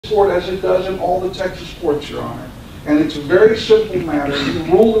court as it does in all the Texas courts, Your Honor. And it's a very simple matter. You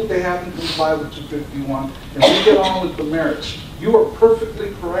rule that they haven't complied with 251, and we get on with the merits. You are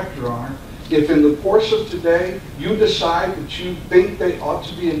perfectly correct, Your Honor. If in the course of today you decide that you think they ought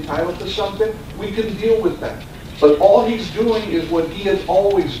to be entitled to something, we can deal with that. But all he's doing is what he has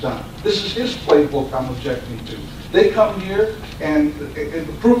always done. This is his playbook I'm objecting to. They come here, and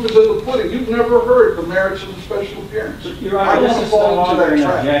the proof is in the pudding. You've never heard the merits of the special appearance. Your Honor, this is no longer an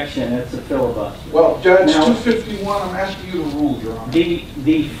objection. It's a filibuster. Well, Judge, now, 251, I'm asking you to rule, Your Honor.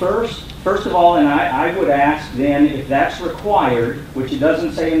 The first of all, and I would ask then, if that's required, which it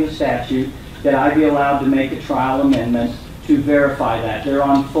doesn't say in the statute, that I be allowed to make a trial amendment to verify that. They're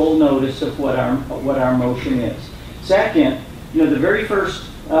on full notice of what our motion is. Second, the very first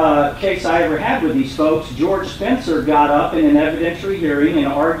case I ever had with these folks, George Spencer got up in an evidentiary hearing and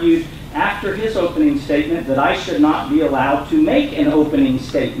argued after his opening statement that I should not be allowed to make an opening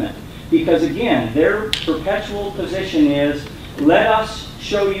statement. Because again, their perpetual position is, let us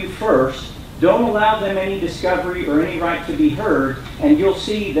show you first, don't allow them any discovery or any right to be heard, and you'll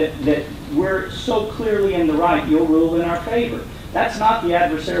see that we're so clearly in the right, you'll rule in our favor. That's not the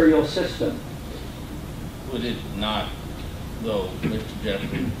adversarial system. Would it not, though, Mr.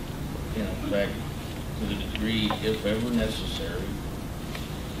 Jeffrey, in fact, to the degree, if ever necessary,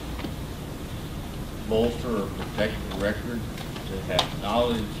 bolster or protect the record, to have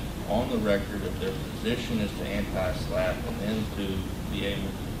knowledge on the record of their position as to anti-SLAPP, and then to be able to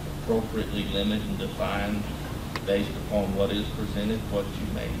appropriately limit and define based upon what is presented, what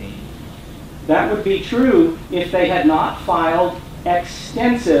you may need? That would be true if they had not filed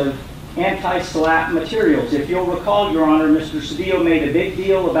extensive anti-SLAPP materials. If you'll recall, Your Honor, Mr. Cedillo made a big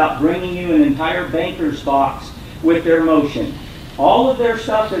deal about bringing you an entire banker's box with their motion. All of their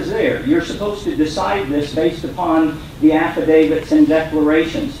stuff is there. You're supposed to decide this based upon the affidavits and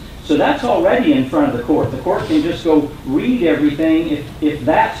declarations. So that's already in front of the court. The court can just go read everything if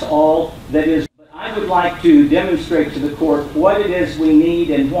that's all that is. But I would like to demonstrate to the court what it is we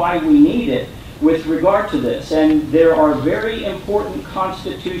need and why we need it with regard to this. And there are very important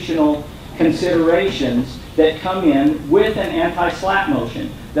constitutional considerations that come in with an anti-SLAPP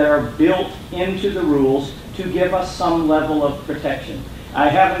motion that are built into the rules to give us some level of protection. I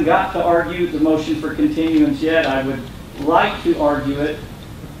haven't got to argue the motion for continuance yet. I would like to argue it,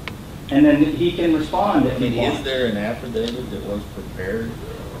 and then he can respond if he wants. Is there an affidavit that was prepared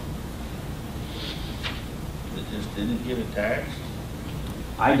that just didn't get attached?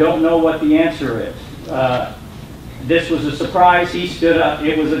 I don't know what the answer is. This was a surprise. He stood up.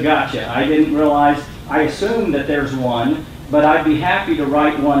 It was a gotcha. I didn't realize. I assume that there's one, but I'd be happy to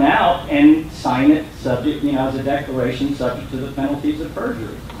write one out and sign it subject, as a declaration subject to the penalties of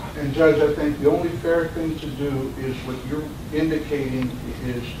perjury. And Judge, I think the only fair thing to do is what you're indicating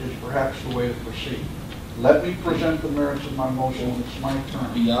is perhaps the way to proceed. Let me present the merits of my motion. It's my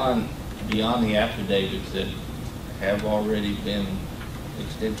turn. Beyond the affidavits that have already been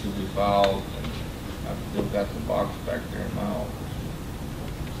extensively filed, and I've still got the box back there in my office.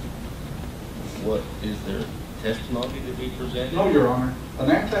 What is there testimony to be presented? No, Your Honor.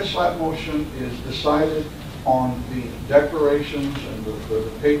 An anti-SLAPP motion is decided on the declarations and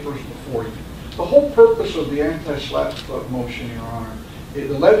the papers before you. The whole purpose of the anti-SLAPP motion, Your Honor, the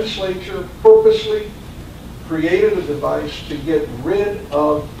legislature purposely created a device to get rid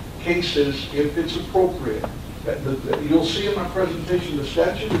of cases if it's appropriate. You'll see in my presentation the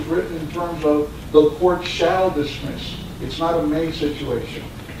statute is written in terms of the court shall dismiss. It's not a may situation.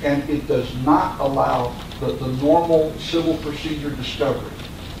 And it does not allow the normal civil procedure discovery.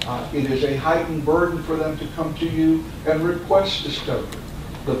 It is a heightened burden for them to come to you and request discovery.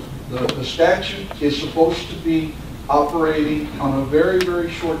 The statute is supposed to be operating on a very,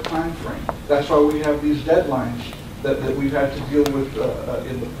 very short time frame. That's why we have these deadlines that we've had to deal with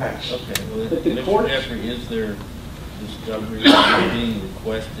in the past. Okay, well, Mr. Jeffrey, is there discovery being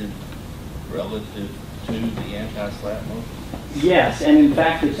requested relative to the anti-SLAPP motion? Yes, and in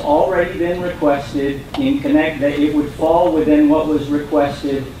fact, it's already been requested that it would fall within what was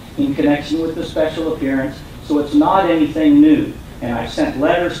requested in connection with the special appearance, so it's not anything new. And I've sent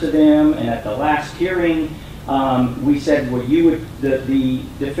letters to them, and at the last hearing, we said, well, the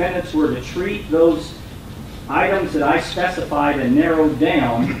defendants were to treat those items that I specified and narrowed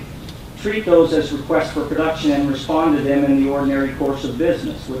down, treat those as requests for production and respond to them in the ordinary course of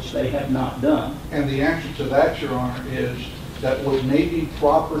business, which they have not done. And the answer to that, Your Honor, is that what may be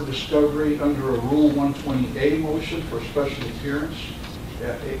proper discovery under a Rule 120A motion for special appearance,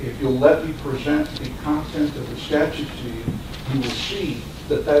 if you'll let me present the content of the statute to you, you will see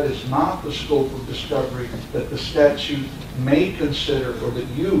that that is not the scope of discovery that the statute may consider, or that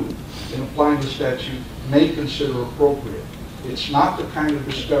you, in applying the statute, may consider appropriate. It's not the kind of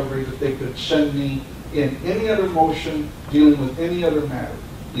discovery that they could send me in any other motion dealing with any other matter.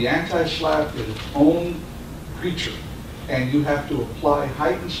 The anti-SLAPP is its own creature, and you have to apply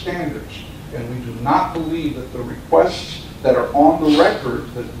heightened standards. And we do not believe that the requests that are on the record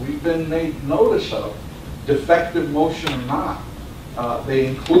that we've been made notice of, defective motion or not, they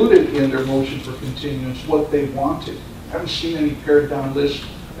included in their motion for continuance what they wanted. I haven't seen any pared down list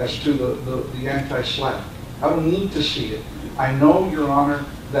as to the anti-SLAPP. I don't need to see it. I know, Your Honor,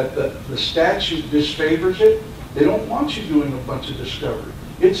 that the statute disfavors it. They don't want you doing a bunch of discovery.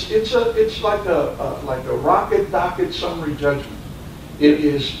 It's like a rocket docket summary judgment. It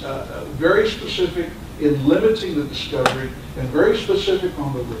is very specific in limiting the discovery and very specific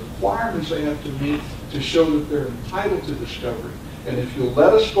on the requirements they have to meet to show that they're entitled to discovery. And if you'll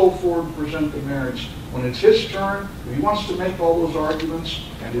let us go forward and present the merits, when it's his turn, if he wants to make all those arguments,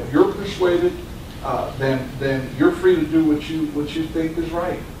 and if you're persuaded, then you're free to do what you think is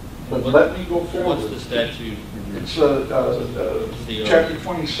right. But let me go forward. What's the statute? It's Chapter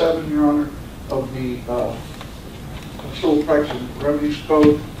 27, Your Honor, of the Civil Practice and Remedies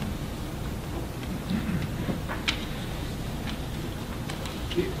Code.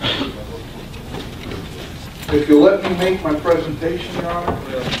 If you'll let me make my presentation, Your Honor,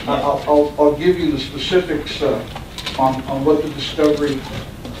 I'll give you the specifics on what the discovery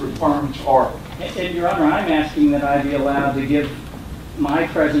requirements are. And Your Honor, I'm asking that I be allowed to give my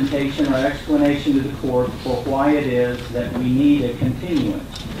presentation or explanation to the court for why it is that we need a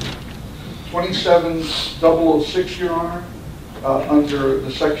continuance. 27006, Your Honor, under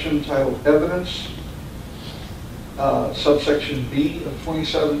the section titled Evidence, subsection B of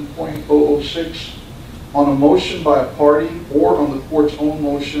 27.006, on a motion by a party or on the court's own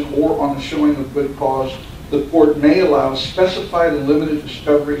motion or on a showing of good cause, the court may allow specified and limited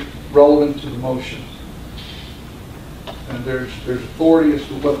discovery relevant to the motion. And there's authority as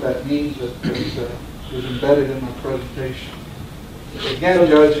to what that means that is embedded in my presentation. Again,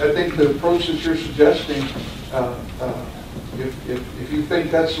 Judge, I think the approach that you're suggesting, if you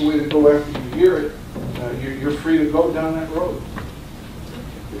think that's the way to go after you hear it, you're free to go down that road.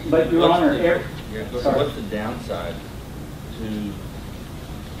 But Your Honor, what's the downside to,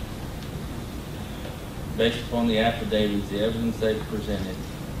 based upon the affidavits, the evidence they've presented,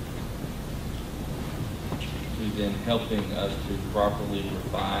 to then helping us to properly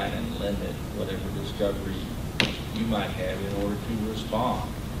refine and limit whatever discovery you might have in order to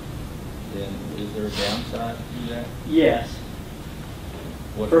respond? Then is there a downside to that? yes.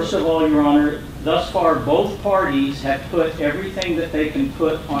 First of all, Your Honor, thus far both parties have put everything that they can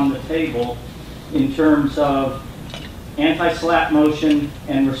put on the table in terms of anti-SLAPP motion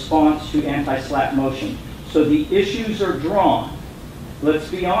and response to anti-SLAPP motion. So the issues are drawn. Let's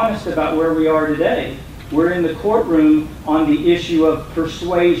be honest about where we are today. We're in the courtroom on the issue of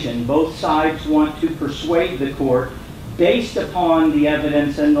persuasion. Both sides want to persuade the court based upon the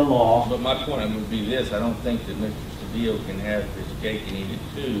evidence and the law. But my point would be this: I don't think that Mr. Cedillo can have his cake and eat it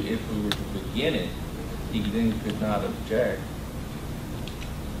too. If we were to begin it, he then could not object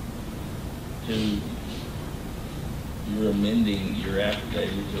to your amending your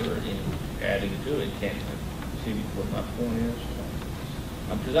affidavit or adding to it. Can't see what my point is?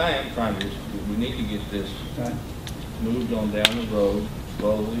 Because I am trying to, we need to get this moved on down the road,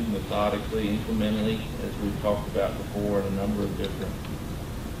 slowly, methodically, incrementally, as we've talked about before in a number of different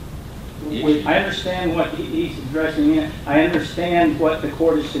issues. I understand what he's addressing. I understand what the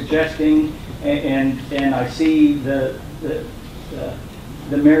court is suggesting, and I see the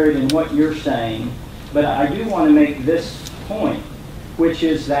merit in what you're saying. But I do want to make this point, which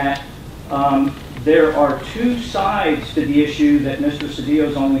is that there are two sides to the issue that Mr. Cedillo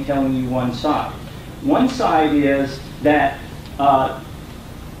is only telling you one side. One side is that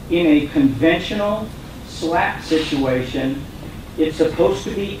in a conventional SLAPP situation, it's supposed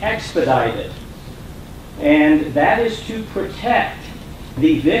to be expedited. And that is to protect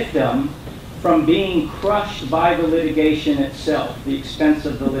the victim from being crushed by the litigation itself, the expense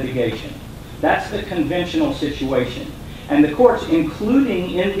of the litigation. That's the conventional situation. And the courts,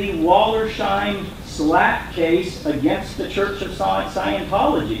 including in the Wallersheim SLAPP case against the Church of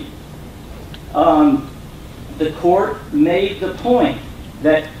Scientology, the court made the point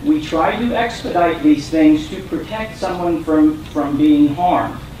that we try to expedite these things to protect someone from being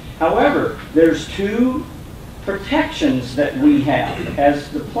harmed. However, there's two protections that we have as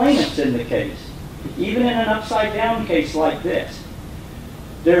the plaintiffs in the case, even in an upside-down case like this.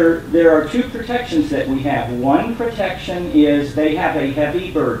 There are two protections that we have. One protection is they have a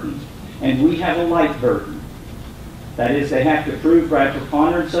heavy burden, and we have a light burden. That is, they have to prove by a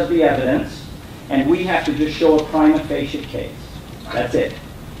preponderance of the evidence, and we have to just show a prima facie case. That's it.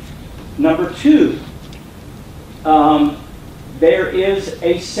 Number two, there is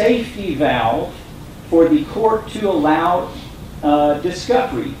a safety valve for the court to allow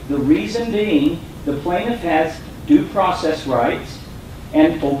discovery. The reason being, the plaintiff has due process rights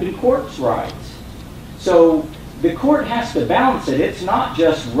and open courts rights. So the court has to balance it. It's not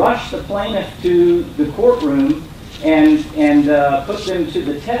just rush the plaintiff to the courtroom and put them to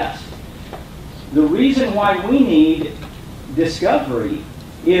the test. The reason why we need discovery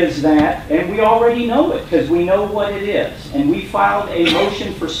is that, and we already know it because we know what it is, and we filed a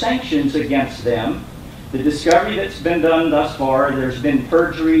motion for sanctions against them. The discovery that's been done thus far, there's been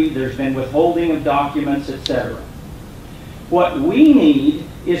perjury, there's been withholding of documents, etc. What we need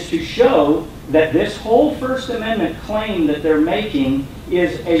is to show that this whole First Amendment claim that they're making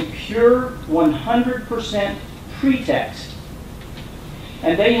is a pure 100% pretext.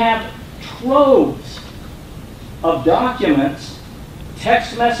 And they have troves of documents,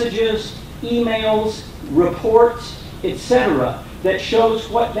 text messages, emails, reports, etc., that shows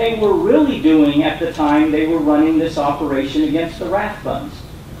what they were really doing at the time they were running this operation against the Rathbuns.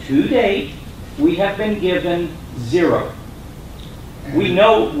 To date, we have been given zero. We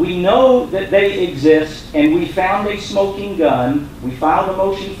know that they exist, and we found a smoking gun. We filed a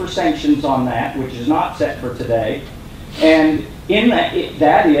motion for sanctions on that, which is not set for today. And in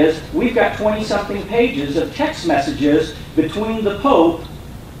that is, we've got 20-something pages of text messages between the Pope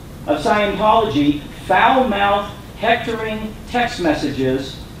of Scientology, foul-mouthed, hectoring text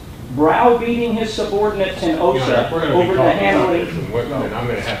messages, browbeating his subordinates in OSA over the handling. And I'm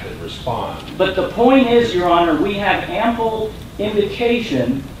going to have to respond. But the point is, Your Honor, we have ample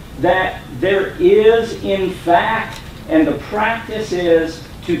indication that there is, in fact, and the practice is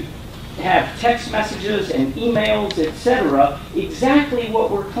to have text messages and emails, etc., exactly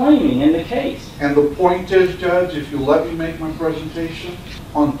what we're claiming in the case. And the point is, Judge, if you let me make my presentation,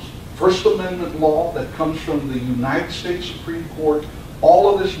 on First Amendment law that comes from the United States Supreme Court,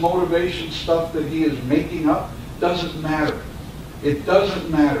 all of this motivation stuff that he is making up doesn't matter. It doesn't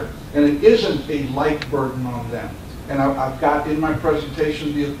matter. And it isn't a light burden on them. And I've got in my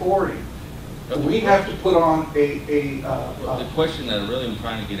presentation the authority. We have to put on the question that I really am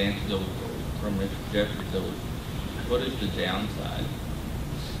trying to get answered from Mr. Jeffrey, though, is what is the downside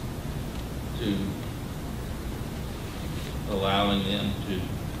to allowing them to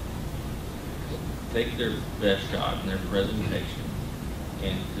take their best shot in their presentation,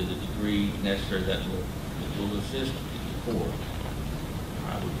 and to the degree necessary that will assist the court?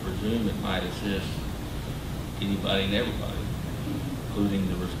 I would presume it might assist anybody and everybody, including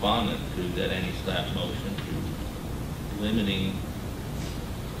the respondent to that anti-SLAPP motion, to limiting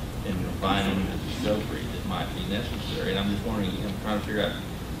and refining the discovery that might be necessary. And I'm just wondering, I'm trying to figure out,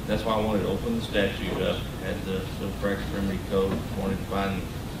 that's why I wanted to open the statute up, had the Civil Practice Remedy Code, wanted to find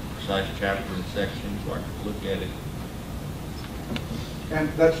precise chapter and section so I could look at it. and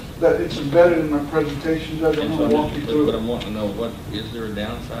it's embedded in my presentation, Judge. I'm going to walk you through But it. I want to know, what is there a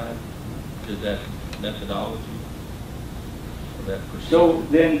downside to that methodology? Or that procedure? So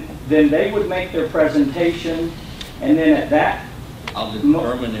then they would make their presentation, and then at that, I'll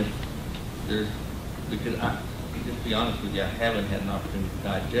determine if there's, because just to be honest with you, I haven't had an opportunity to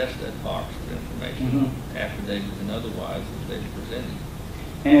digest that box of information, affidavits and otherwise, that they've presented.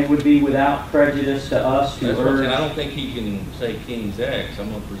 and it would be without prejudice to us to That's what I'm saying. I urge. don't think he can say King's X. I'm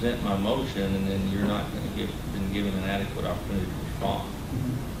going to present my motion, and then you're not going to been given an adequate opportunity to respond.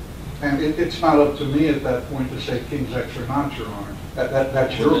 And it's not up to me at that point to say King's X or not, Your Honor.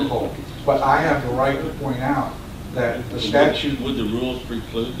 That's your call. But I have the right to point out that the statute... Would the rules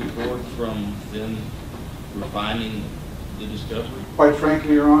preclude the court from then refining the discovery? Quite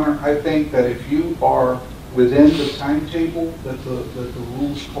frankly, Your Honor, I think that if you are within the timetable that the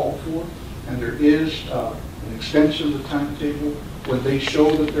rules call for, and there is an extension of the timetable, when they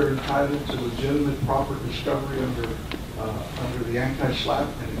show that they're entitled to legitimate, proper discovery under the anti-SLAPP,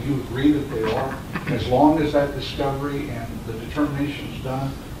 and if you agree that they are, as long as that discovery and the determination is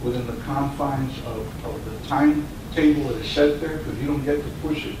done within the confines of the timetable that is set there, because you don't get to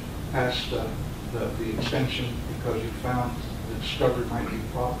push it past the extension because you found the discovery might be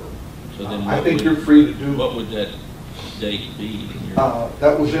proper. So then I think you're free to do what would that date be? in your-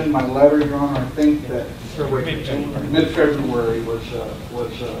 That was in my letter, Your Honor. I think that Mid-January. mid-February was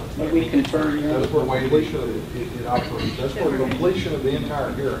But we confer, Your the Honor. way it operates. That's for the completion of the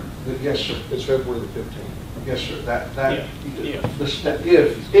entire hearing. Yes, sir. It's February the 15th. Yes, sir. That, Yeah. the step,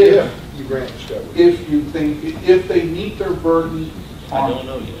 If you grant the step. if you think, if they meet their burden I don't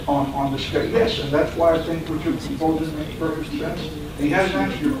know yet. on the schedule, yes, and that's why I think what you're proposing makes perfect sense. And he hasn't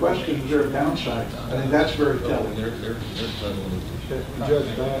answered your question, is there a downside? I think that's very telling. They're settling. Judge,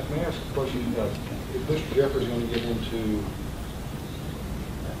 may I ask a question? If Mr. Jeffrey's going to get into,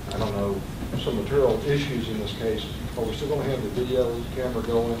 I don't know, some material issues in this case, are we still going to have the video camera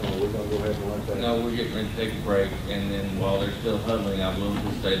going, or are we going to go ahead and let that? No, we're getting ready to take a break, and then while they're still huddling, I will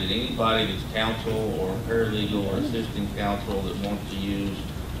just say that anybody that's counsel or paralegal or assisting counsel that wants to use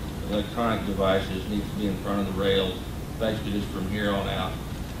electronic devices needs to be in front of the rail, basically just from here on out.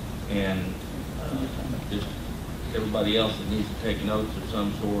 And just everybody else that needs to take notes of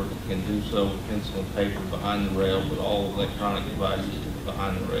some sort can do so with pencil and paper behind the rail, but all electronic devices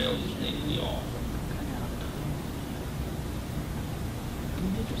behind the rail just need to be off.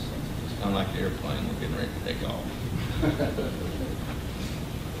 It's kind of like the airplane, we're getting ready to take off.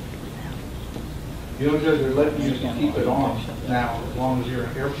 You know, Judge, they're letting you keep it on now, as long as you're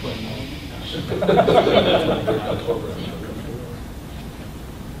in airplane mode.